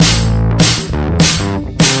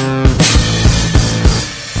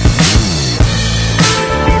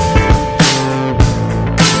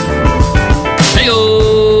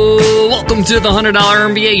Welcome to the $100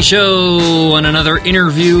 MBA Show. And another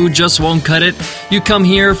interview just won't cut it. You come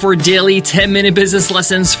here for daily 10-minute business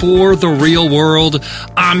lessons for the real world.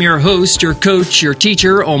 I'm your host, your coach, your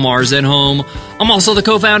teacher, Omar Zenhom. I'm also the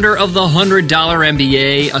co-founder of the $100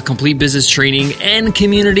 MBA, a complete business training and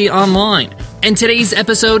community online. And today's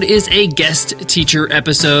episode is a guest teacher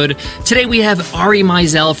episode. Today we have Ari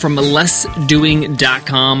Meisel from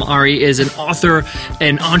lessdoing.com. Ari is an author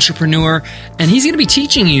and entrepreneur, and he's going to be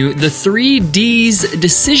teaching you the 3Ds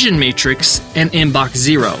decision matrix and inbox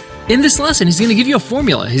zero. In this lesson, he's going to give you a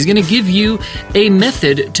formula. He's going to give you a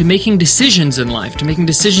method to making decisions in life, to making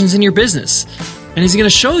decisions in your business. And he's going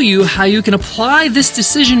to show you how you can apply this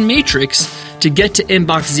decision matrix to get to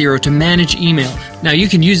inbox zero, to manage email. Now, you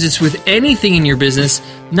can use this with anything in your business,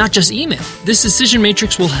 not just email. This decision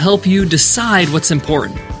matrix will help you decide what's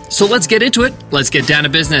important. So let's get into it. Let's get down to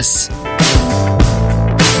business.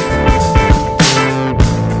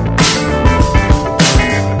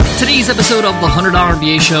 Today's episode of the $100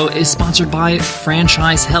 MBA Show is sponsored by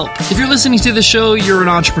Franchise Help. If you're listening to the show, you're an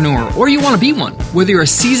entrepreneur or you want to be one. Whether you're a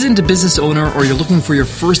seasoned business owner or you're looking for your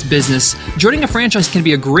first business, joining a franchise can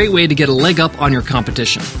be a great way to get a leg up on your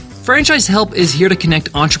competition. Franchise Help is here to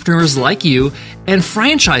connect entrepreneurs like you and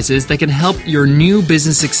franchises that can help your new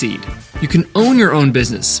business succeed. You can own your own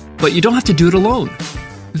business, but you don't have to do it alone.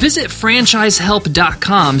 Visit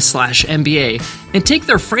franchisehelp.com/MBA and take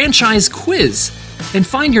their franchise quiz and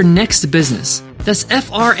find your next business. That's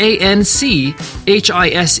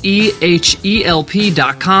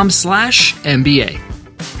franchisehelp.com/MBA.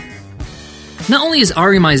 Not only is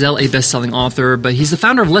Ari Meisel a best-selling author, but he's the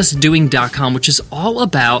founder of lessdoing.com, which is all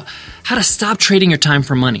about how to stop trading your time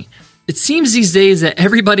for money. It seems these days that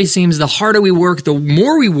everybody seems the harder we work, the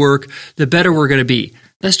more we work, the better we're going to be.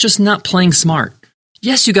 That's just not playing smart.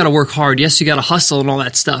 Yes, you got to work hard. Yes, you got to hustle and all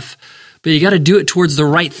that stuff, but you got to do it towards the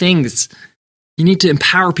right things. You need to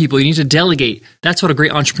empower people. You need to delegate. That's what a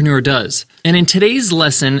great entrepreneur does. And in today's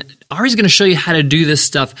lesson, Ari's going to show you how to do this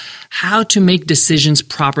stuff, how to make decisions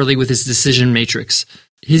properly with his decision matrix.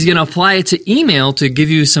 He's going to apply it to email to give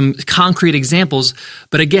you some concrete examples.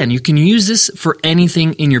 But again, you can use this for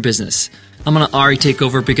anything in your business. I'm going to Ari take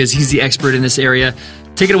over because he's the expert in this area.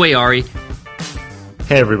 Take it away, Ari.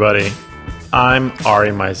 Hey, everybody. I'm Ari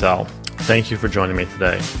Meisel. Thank you for joining me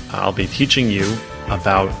today. I'll be teaching you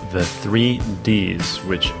about the 3Ds,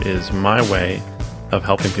 which is my way of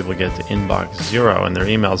helping people get to inbox zero in their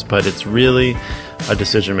emails, but it's really a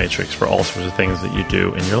decision matrix for all sorts of things that you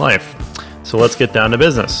do in your life. So let's get down to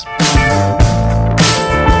business.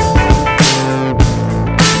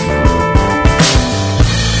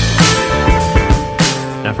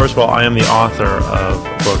 Now, first of all, I am the author of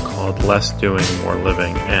a book called Less Doing, More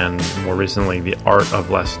Living, and more recently, The Art of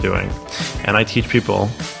Less Doing. And I teach people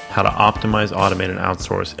how to optimize, automate, and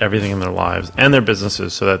outsource everything in their lives and their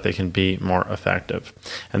businesses so that they can be more effective.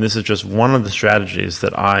 And this is just one of the strategies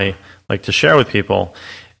that I like to share with people.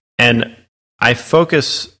 And I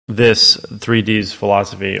focus this 3Ds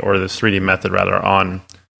philosophy, or this 3D method rather, on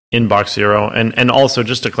inbox zero. And also,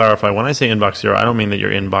 just to clarify, when I say inbox zero, I don't mean that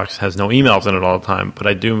your inbox has no emails in it all the time, but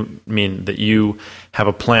I do mean that you have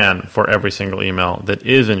a plan for every single email that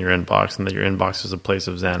is in your inbox, and that your inbox is a place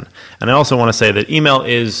of zen. And I also want to say that email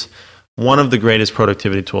is one of the greatest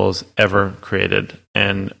productivity tools ever created.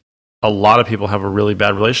 And a lot of people have a really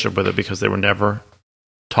bad relationship with it because they were never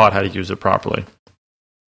taught how to use it properly.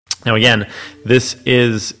 Now, again, this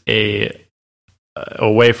is a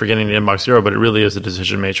way for getting to inbox zero, but it really is a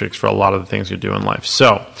decision matrix for a lot of the things you do in life.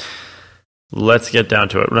 So let's get down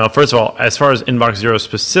to it. Now, first of all, as far as inbox zero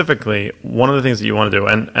specifically, one of the things that you want to do,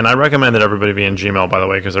 and I recommend that everybody be in Gmail, by the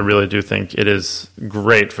way, because I really do think it is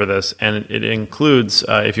great for this. And it includes,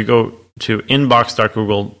 if you go to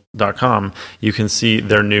inbox.google.com, you can see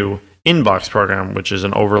their new inbox program, which is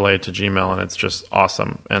an overlay to Gmail, and it's just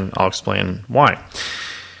awesome. And I'll explain why.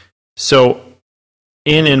 So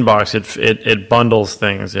in Inbox, it bundles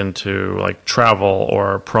things into like travel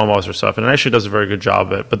or promos or stuff, and it actually does a very good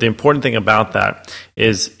job of it. But the important thing about that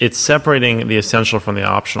is it's separating the essential from the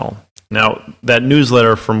optional. Now, that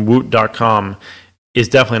newsletter from woot.com is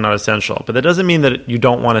definitely not essential, but that doesn't mean that you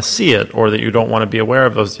don't want to see it or that you don't want to be aware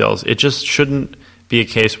of those deals. It just shouldn't be a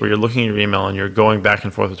case where you're looking at your email and you're going back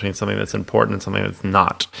and forth between something that's important and something that's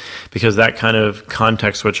not, because that kind of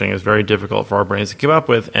context switching is very difficult for our brains to keep up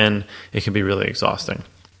with, and it can be really exhausting.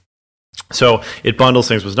 So it bundles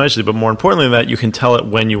things with nicely, but more importantly than that, you can tell it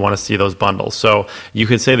when you want to see those bundles. So you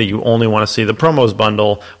could say that you only want to see the promos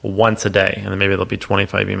bundle once a day, and then maybe there'll be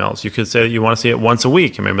 25 emails. You could say that you want to see it once a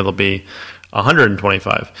week, and maybe there'll be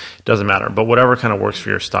 125. It doesn't matter, but whatever kind of works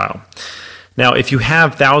for your style. Now, if you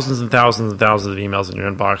have thousands and thousands and thousands of emails in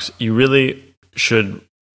your inbox, you really should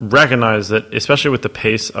recognize that, especially with the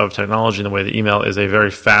pace of technology and the way that email is a very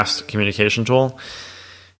fast communication tool,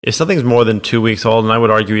 if something's more than 2 weeks old, and I would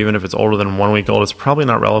argue even if it's older than 1 week old, it's probably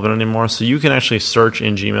not relevant anymore. So you can actually search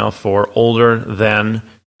in Gmail for older than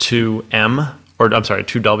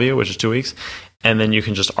 2W, which is 2 weeks, and then you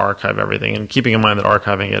can just archive everything. And keeping in mind that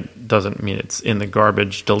archiving it doesn't mean it's in the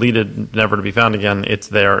garbage, deleted, never to be found again. It's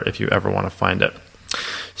there if you ever want to find it.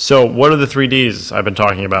 So what are the 3 Ds I've been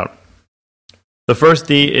talking about? The first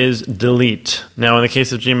D is delete. Now, in the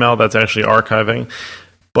case of Gmail, that's actually archiving.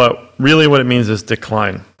 But really what it means is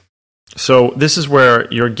decline. So this is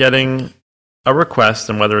where you're getting a request,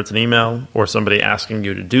 and whether it's an email or somebody asking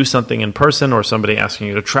you to do something in person or somebody asking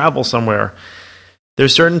you to travel somewhere,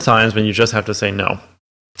 there's certain times when you just have to say no.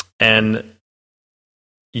 And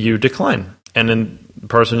you decline. And in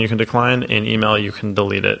person, you can decline. In email, you can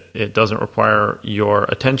delete it. It doesn't require your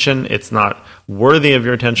attention. It's not worthy of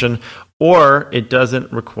your attention, or it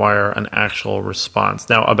doesn't require an actual response.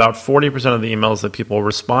 Now, about 40% of the emails that people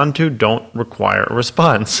respond to don't require a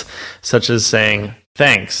response, such as saying,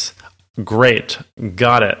 thanks, great,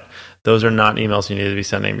 got it. Those are not emails you need to be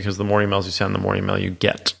sending, because the more emails you send, the more email you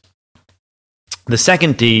get. The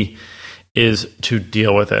second D is to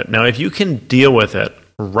deal with it. Now, if you can deal with it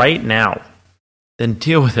right now, then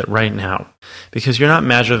deal with it right now, because you're not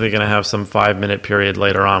magically going to have some 5-minute period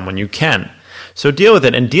later on when you can. So deal with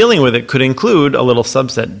it, and dealing with it could include a little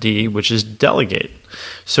subset D, which is delegate.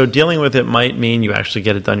 So dealing with it might mean you actually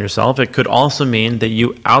get it done yourself. It could also mean that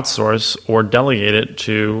you outsource or delegate it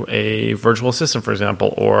to a virtual assistant, for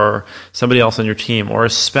example, or somebody else on your team, or a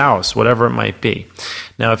spouse, whatever it might be.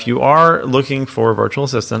 Now, if you are looking for a virtual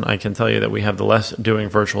assistant, I can tell you that we have the Less Doing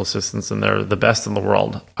virtual assistants, and they're the best in the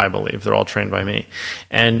world, I believe. They're all trained by me.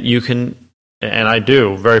 And you can, and I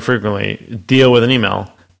do very frequently, deal with an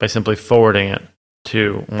email by simply forwarding it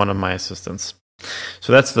to one of my assistants.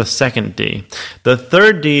 So that's the second D. The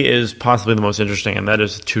third D is possibly the most interesting, and that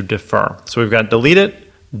is to defer. So we've got delete it,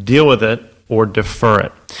 deal with it, or defer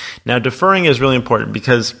it. Now, deferring is really important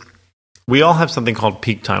because we all have something called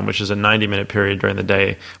peak time, which is a 90-minute period during the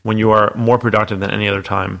day when you are more productive than any other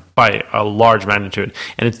time by a large magnitude.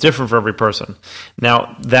 And it's different for every person.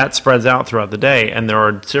 Now, that spreads out throughout the day, and there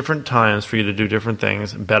are different times for you to do different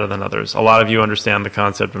things better than others. A lot of you understand the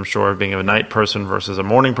concept, I'm sure, of being a night person versus a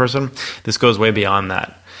morning person. This goes way beyond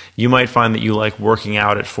that. You might find that you like working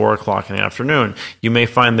out at 4 o'clock in the afternoon. You may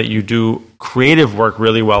find that you do creative work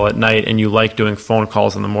really well at night and you like doing phone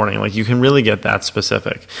calls in the morning. Like, you can really get that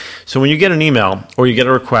specific. So when you get an email or you get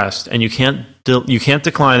a request and you can't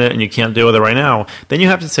decline it and you can't deal with it right now, then you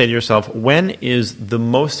have to say to yourself, when is the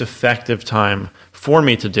most effective time for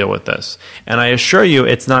me to deal with this? And I assure you,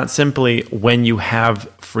 it's not simply when you have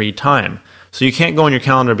free time. So you can't go on your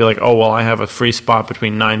calendar and be like, oh, well, I have a free spot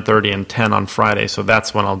between 9:30 and 10 on Friday, so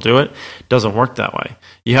that's when I'll do it. It doesn't work that way.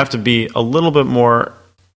 You have to be a little bit more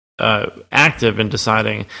active in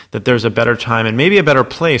deciding that there's a better time and maybe a better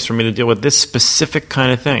place for me to deal with this specific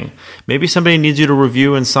kind of thing. Maybe somebody needs you to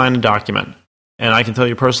review and sign a document. And I can tell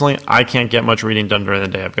you personally, I can't get much reading done during the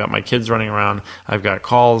day. I've got my kids running around. I've got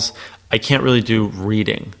calls. I can't really do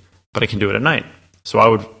reading, but I can do it at night. So I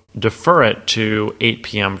would defer it to 8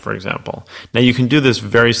 p.m., for example. Now, you can do this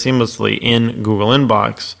very seamlessly in Google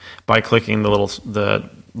Inbox by clicking the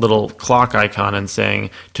little clock icon and saying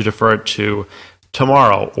to defer it to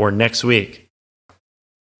tomorrow or next week.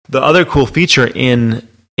 The other cool feature in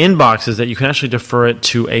Inbox is that you can actually defer it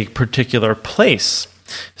to a particular place.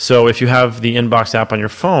 So if you have the Inbox app on your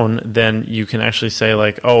phone, then you can actually say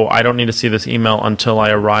like, oh, I don't need to see this email until I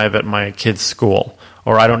arrive at my kid's school.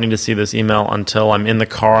 Or I don't need to see this email until I'm in the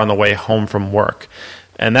car on the way home from work.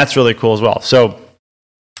 And that's really cool as well. So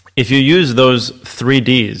if you use those 3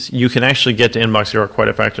 Ds, you can actually get to Inbox Zero quite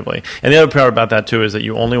effectively. And the other part about that too is that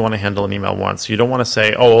you only want to handle an email once. You don't want to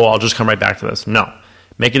say, oh, I'll just come right back to this. No.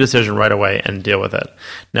 Make a decision right away and deal with it.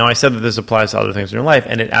 Now, I said that this applies to other things in your life,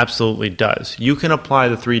 and it absolutely does. You can apply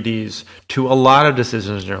the 3 Ds to a lot of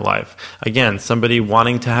decisions in your life. Again, somebody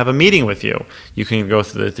wanting to have a meeting with you, you can go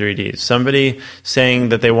through the 3 Ds. Somebody saying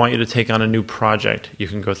that they want you to take on a new project, you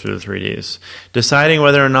can go through the 3 Ds. Deciding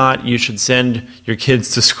whether or not you should send your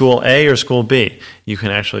kids to school A or school B, you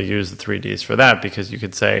can actually use the 3 Ds for that, because you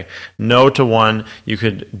could say no to one, you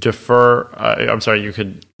could you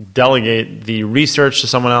could delegate the research to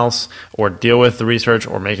someone else, or deal with the research,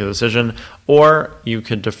 or make a decision, or you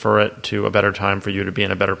could defer it to a better time for you to be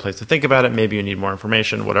in a better place to think about it. Maybe you need more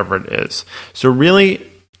information, whatever it is. So really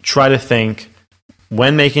try to think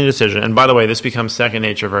when making a decision, and by the way, this becomes second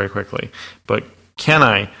nature very quickly, but can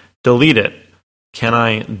I delete it, Can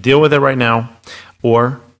I deal with it right now,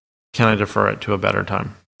 or can I defer it to a better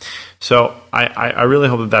time? So I really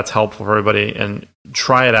hope that that's helpful for everybody, and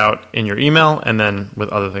try it out in your email and then with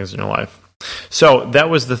other things in your life. So that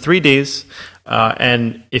was the 3 Ds.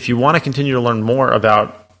 And if you want to continue to learn more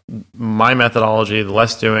about my methodology, the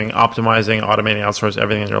less doing, optimizing, automating, outsource,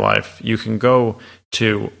 everything in your life, you can go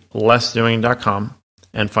to lessdoing.com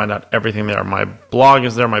and find out everything there. My blog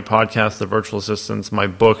is there, my podcast, the virtual assistants, my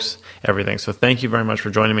books, everything. So thank you very much for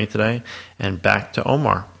joining me today, and back to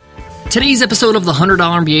Omar. Today's episode of the $100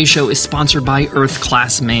 MBA Show is sponsored by Earth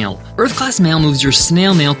Class Mail. Earth Class Mail moves your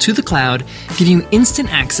snail mail to the cloud, giving you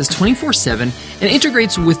instant access 24/7, and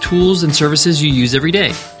integrates with tools and services you use every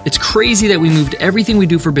day. It's crazy that we moved everything we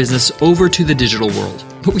do for business over to the digital world,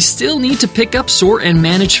 but we still need to pick up, sort, and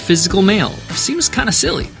manage physical mail. Seems kind of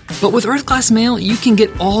silly. But with Earth Class Mail, you can get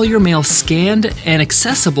all your mail scanned and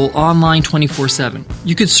accessible online 24/7.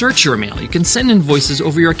 You could search your mail, you can send invoices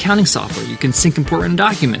over your accounting software, you can sync important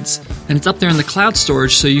documents, and it's up there in the cloud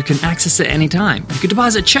storage so you can access it anytime. You can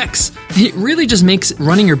deposit checks. It really just makes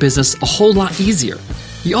running your business a whole lot easier.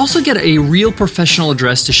 You also get a real professional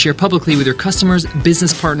address to share publicly with your customers,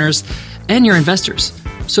 business partners, and your investors.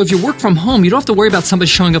 So if you work from home, you don't have to worry about somebody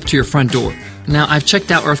showing up to your front door. Now, I've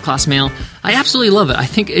checked out Earth Class Mail. I absolutely love it. I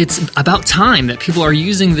think it's about time that people are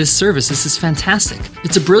using this service. This is fantastic.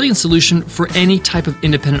 It's a brilliant solution for any type of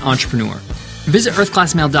independent entrepreneur. Visit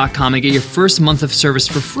earthclassmail.com and get your first month of service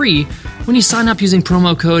for free when you sign up using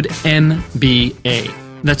promo code MBA.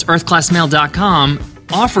 That's earthclassmail.com,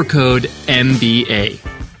 offer code MBA.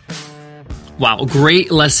 Wow,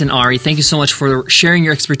 great lesson, Ari. Thank you so much for sharing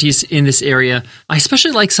your expertise in this area. I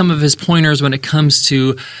especially like some of his pointers when it comes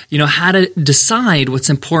to, how to decide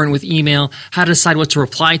what's important with email, how to decide what to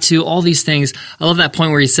reply to, all these things. I love that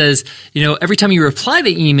point where he says, every time you reply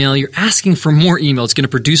the email, you're asking for more email. It's going to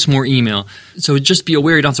produce more email. So just be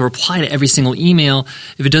aware you don't have to reply to every single email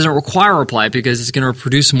if it doesn't require a reply, because it's going to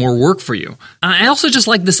produce more work for you. I also just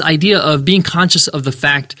like this idea of being conscious of the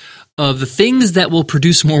fact of the things that will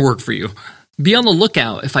produce more work for you. Be on the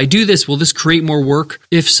lookout. If I do this, will this create more work?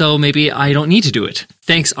 If so, maybe I don't need to do it.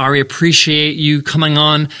 Thanks, Ari. Appreciate you coming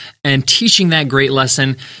on and teaching that great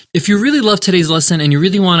lesson. If you really love today's lesson and you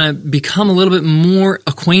really want to become a little bit more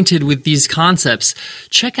acquainted with these concepts,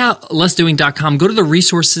 check out lessdoing.com. Go to the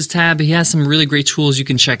resources tab. He has some really great tools you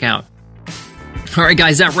can check out. All right,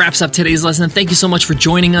 guys, that wraps up today's lesson. Thank you so much for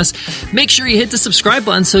joining us. Make sure you hit the subscribe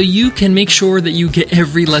button so you can make sure that you get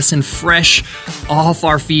every lesson fresh off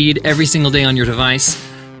our feed every single day on your device.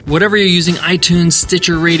 Whatever you're using, iTunes,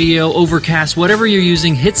 Stitcher Radio, Overcast, whatever you're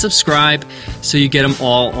using, hit subscribe so you get them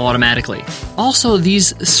all automatically. Also,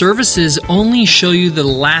 these services only show you the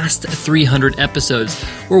last 300 episodes.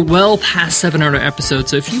 We're well past 700 episodes,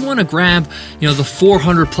 so if you want to grab, the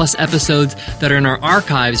 400 plus episodes that are in our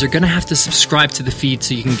archives, you're going to have to subscribe to the feed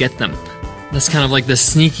so you can get them. That's kind of like the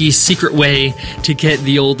sneaky, secret way to get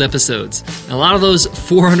the old episodes. A lot of those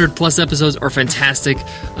 400 plus episodes are fantastic.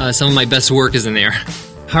 Some of my best work is in there.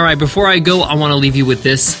 All right, before I go, I want to leave you with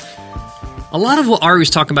this. A lot of what Ari was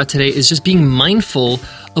talking about today is just being mindful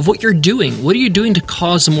of what you're doing. What are you doing to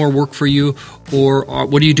cause more work for you, or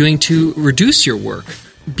what are you doing to reduce your work?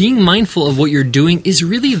 Being mindful of what you're doing is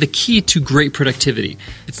really the key to great productivity.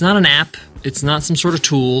 It's not an app. It's not some sort of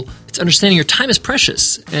tool. It's understanding your time is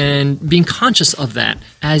precious and being conscious of that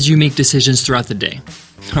as you make decisions throughout the day.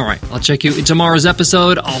 All right, I'll check you in tomorrow's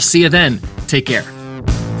episode. I'll see you then. Take care.